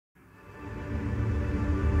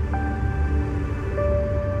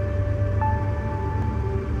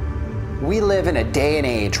we live in a day and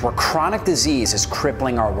age where chronic disease is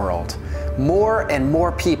crippling our world. More and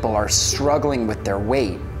more people are struggling with their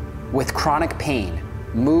weight, with chronic pain,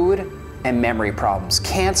 mood, and memory problems,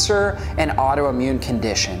 cancer, and autoimmune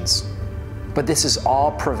conditions. But this is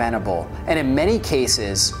all preventable, and in many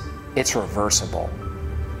cases, it's reversible.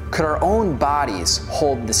 Could our own bodies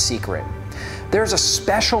hold the secret? There's a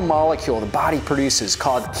special molecule the body produces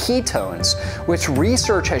called ketones, which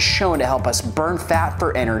research has shown to help us burn fat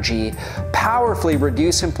for energy, powerfully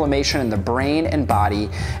reduce inflammation in the brain and body,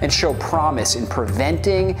 and show promise in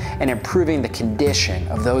preventing and improving the condition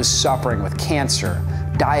of those suffering with cancer,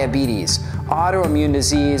 diabetes, autoimmune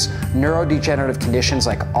disease, neurodegenerative conditions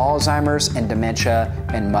like Alzheimer's and dementia,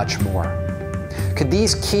 and much more. Could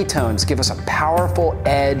these ketones give us a powerful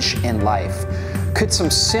edge in life? Could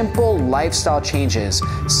some simple lifestyle changes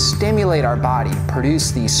stimulate our body to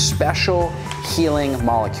produce these special healing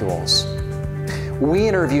molecules? We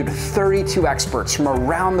interviewed 32 experts from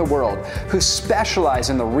around the world who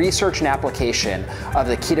specialize in the research and application of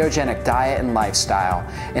the ketogenic diet and lifestyle.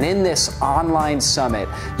 And in this online summit,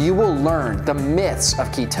 you will learn the myths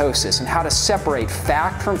of ketosis and how to separate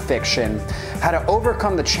fact from fiction, how to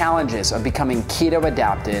overcome the challenges of becoming keto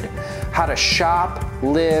adapted, how to shop,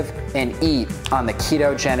 live, and eat on the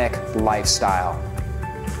ketogenic lifestyle.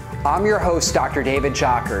 I'm your host, Dr. David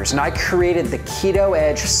Jockers, and I created the Keto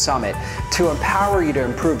Edge Summit to empower you to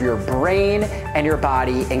improve your brain and your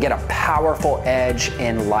body and get a powerful edge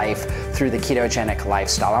in life through the ketogenic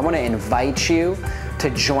lifestyle. I want to invite you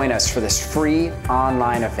to join us for this free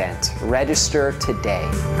online event. Register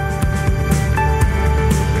today.